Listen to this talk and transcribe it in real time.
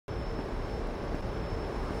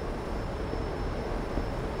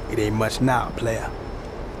It ain't much now, player.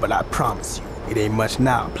 But I promise you, it ain't much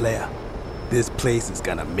now, player. This place is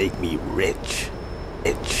gonna make me rich.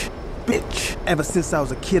 Bitch. Ever since I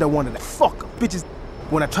was a kid, I wanted to fuck bitches.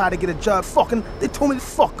 When I tried to get a job fucking, they told me to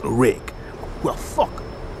fuck a rig. Well, fuck.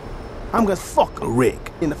 I'm gonna fuck a rig.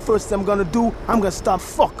 And the first thing I'm gonna do, I'm gonna stop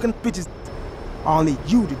fucking bitches. All I need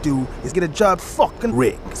you to do is get a job fucking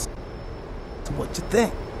rigs. So what you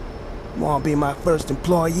think? You wanna be my first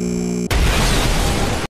employee?